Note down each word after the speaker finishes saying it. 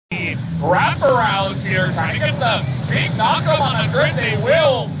wraparounds here, trying to get the big knockup on the grid. They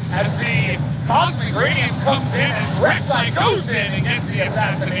will, as the Cosmic Radiance comes in, as Rek'Sai goes in and gets the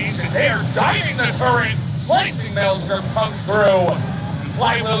assassination. They are diving the turret, slicing Maelstrom comes through.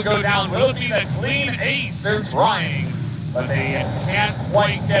 Fly will go down. Will it be the clean ace? They're trying, but they can't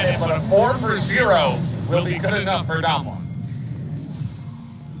quite get it. But a 4-for-0 will be good enough for Damwon.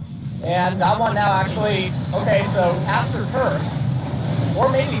 And Damwon now actually, okay, so after Curse,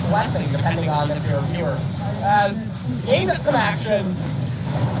 or maybe Blessing, depending on if you're a viewer, has gained some action,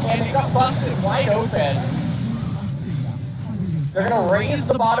 and it got busted wide open. They're going to raise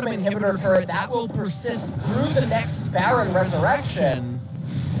the bottom inhibitor turret. That will persist through the next Baron Resurrection.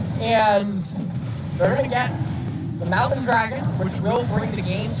 And they're going to get the Mountain Dragon, which will bring the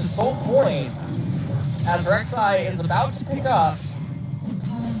game to Soul Point, as Rek'Sai is about to pick up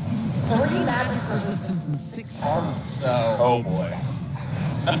 3 magic resistance and 6 armor. So, oh boy.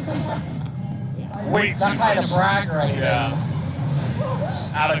 Wait, not kind of brag or anything. Yeah.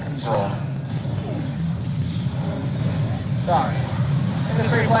 It's out of control. Sorry. In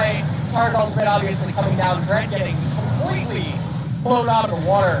this replay, Target Ultimate obviously coming down, Dread getting completely blown out of the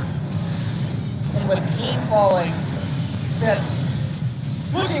water. And with Keen falling,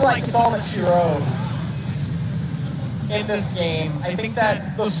 it's looking like it's all that she wrote in this game. I think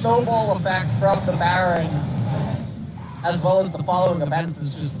that the snowball effect from the Baron, as well as the following events,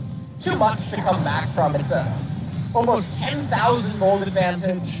 is just too much to come back from. It's a almost 10,000 gold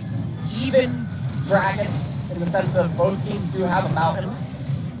advantage, even dragons, in the sense of both teams do have a mountain.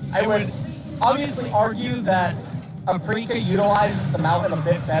 I would obviously argue that Afreeca utilizes the mountain a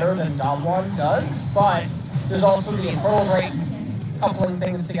bit better than Damwon does, but there's also the Infernal Break coupling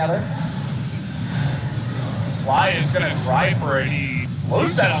things together. Fly is going to try for it. He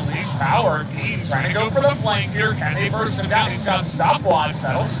loses that unleashed power. Keen trying to go for the flank here. Can they burst him down? He's got stopwatch.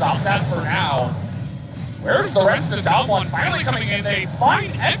 That'll stop that for now. Where's the rest of Damwon finally coming in? They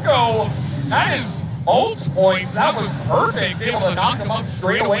find Echo. That is ult points. That was perfect. Able to knock him up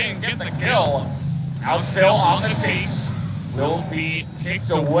straight away and get the kill. Now still on the chase. Will be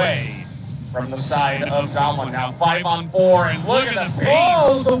kicked away from the side of Damwon. Now 5-on-4, and look at the face.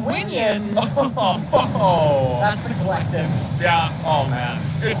 Oh, the Winions. Oh. That's the collective. Yeah, oh man.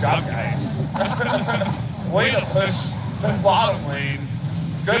 Good job, guys. Way to push the bottom lane.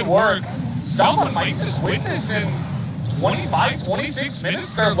 Good work. Someone might just win this in 25, 26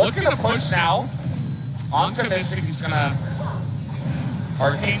 minutes. They're looking to push now. Onto Mystic, he's gonna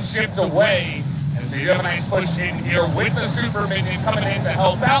Arcane shift away. As they do have a nice push in here with the super minion coming in to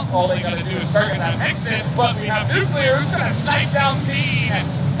help out. All they gotta do is target that Nexus, but we have Nuclear who's gonna snipe down Keen.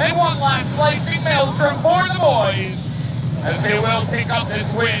 And one last slicing Maelstrom for the boys, as they will pick up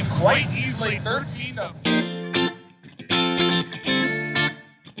this win quite easily, 13-0.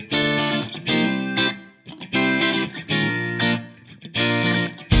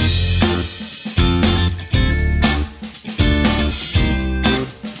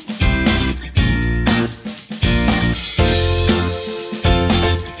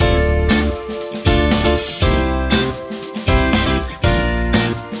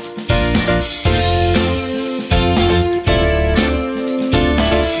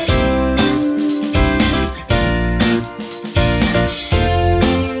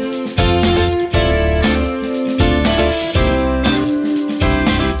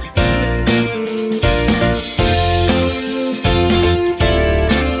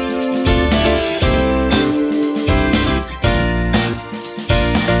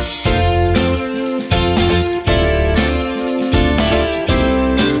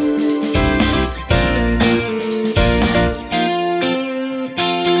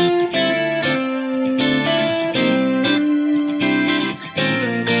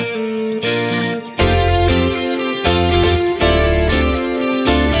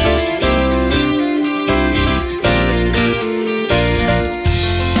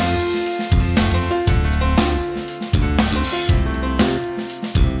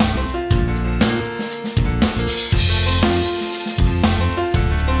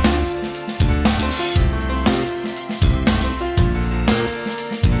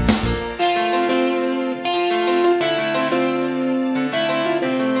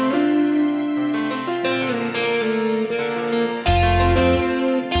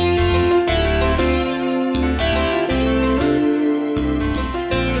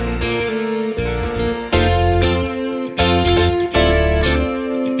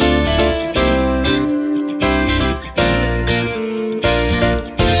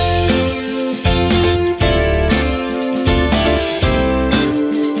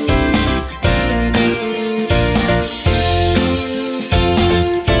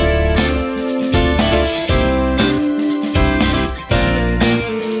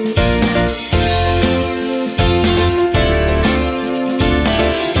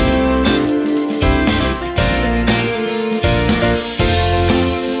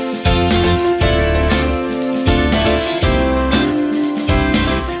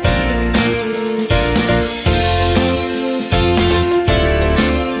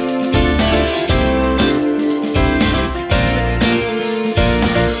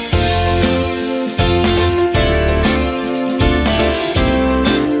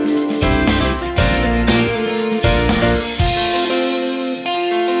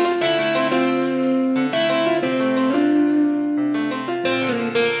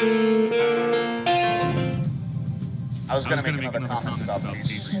 I was gonna make another comment about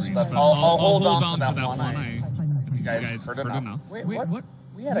pastries, but I'll hold on to that one. I you guys heard enough. Wait, what?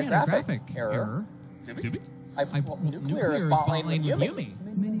 We had a graphic error. Did we? Nuclear is bot lane with Yumi.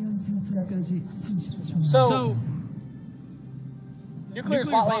 So, Nuclear's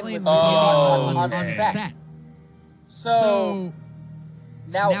bot lane on set. So,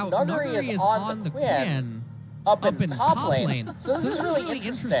 now Nuggery is on the Quinn up in top lane. So this is really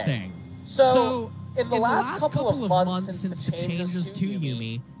interesting. So, in the last couple of months since the changes to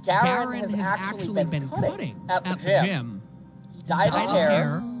Yumi, Garen has actually been cutting at the gym. He dyed his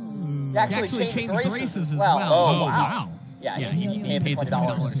hair. He actually changed races as well. Oh, wow. Yeah, he paid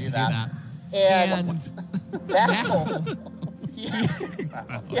 $20 to do that. And now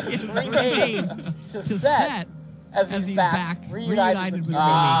he's remade to set as he's back reunited with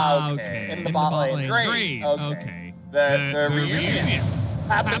Yumi in the bot lane. Great. Okay. The reunion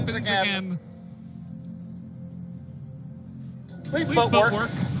happens again. Complete footwork.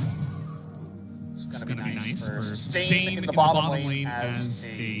 It's gonna be nice for Stain in the bottom lane as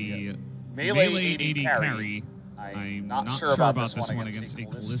a melee AD carry. I'm not sure about this one against a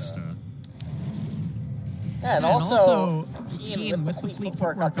Callista. Yeah, and also Keen with the fleet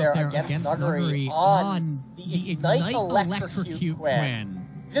footwork up there against Nuggery on the Ignite Electrocute Quinn.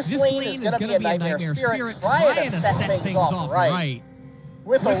 This lane is going to be a Nightmare Spirit trying to set things off right.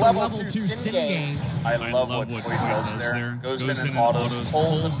 With a level 2 Sin game. I love what Quinn does there. Goes in and autos,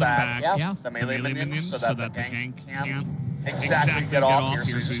 pulls them back. The melee minions so that the gank can't exactly get off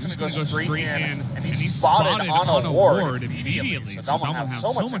here. So he's just going to go straight in, and he's spotted on a ward immediately. So Damwon has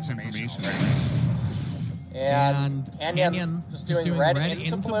so much information right now. And Canyon just doing red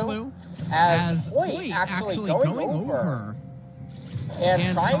into blue as Oi actually going over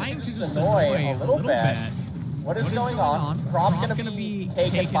and trying to just annoy a little bit. What is going on? Prob's going to be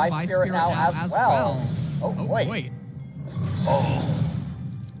taken by Spirit now as well. Oh, wait. Oh.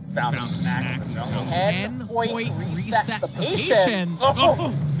 Found a snack in the jungle. Can Oi reset the patient?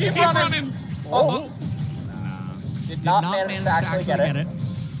 Oh, keep running. Oh. Did not manage to actually get it.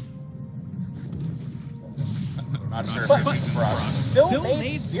 Not sure if it means for us. Still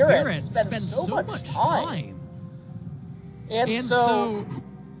made Spirit spend so much time. And so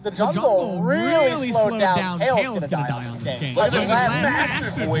the jungle really slowed down. Kale's gonna die on this game. But there's that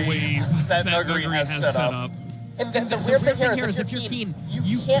massive wave that Nuggery has set up. And the weird thing here is if you're Keen,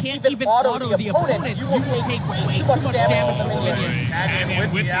 you can't even auto the opponent. You will take way too much damage from the minions.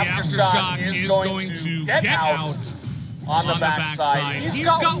 And with the aftershock, is going to get out on the backside. He's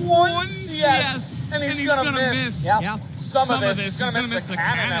got one CS, and he's gonna miss. Some of this. He's gonna miss the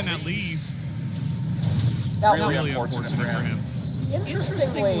cannon at least. Really unfortunate for him.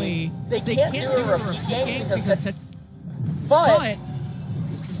 Interestingly, they can't do a repeat game because but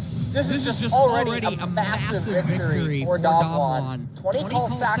this is just already a massive victory for Damwon. 20 call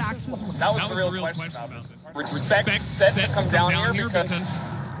stacks. That was the real question about this. Respect set to come down here because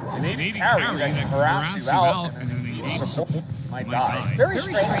an AD carry that can harass you out and then the AD support might die. Very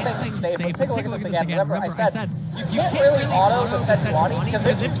strange thing to say, but take a look at this again. Remember, I said you can't really auto the Sejuani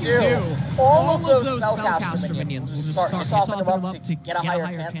because if you do, all of those spellcaster minions will just start softening them up to get a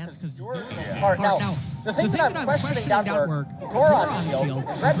higher chance because you're part. Now, the thing that I'm questioning downward, you're on field,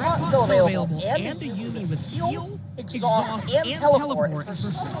 Red Bot's still available, and a Yumi with heal, exhaust, and teleport, and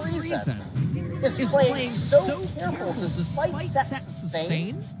for some reason, is playing so careful despite set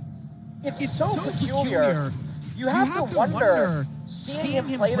sustain. It's so peculiar. You have to wonder, seeing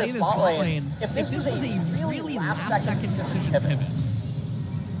him play this bot lane, if this was a really last-second decision to pivot.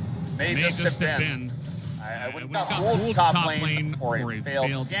 May just have been. I would not hold top lane for a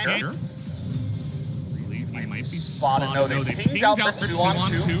failed carrier. He might be spotted. No, they pinged out the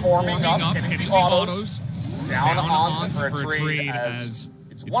 2-on-2, forming up, hitting the autos, down onto for a trade as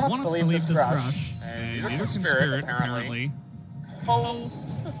it's one to leave this crush. And neither can Spirit, apparently. Oh.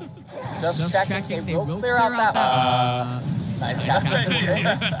 Just checking, they will clear out that nice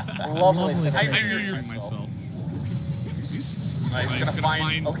cast. Lovely. I knew you were myself. He's gonna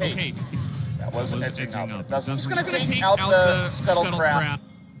find, okay. That was edging out. He's gonna take out the Scuttle Crab.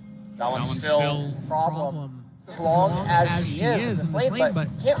 That one's still problem. As long as she is in this lane, but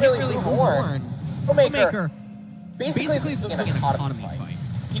can't really leave Horn. Maker. Basically, in an economy fight.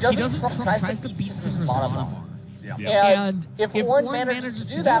 He doesn't tries to beat Cinder's bottom line. And if Warren manages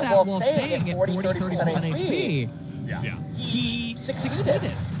to do that while staying at 40-30% HP, he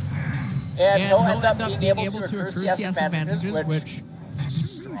succeeded. And he'll end up being able to accrue CS advantages, which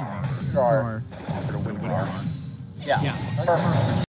are... Yeah.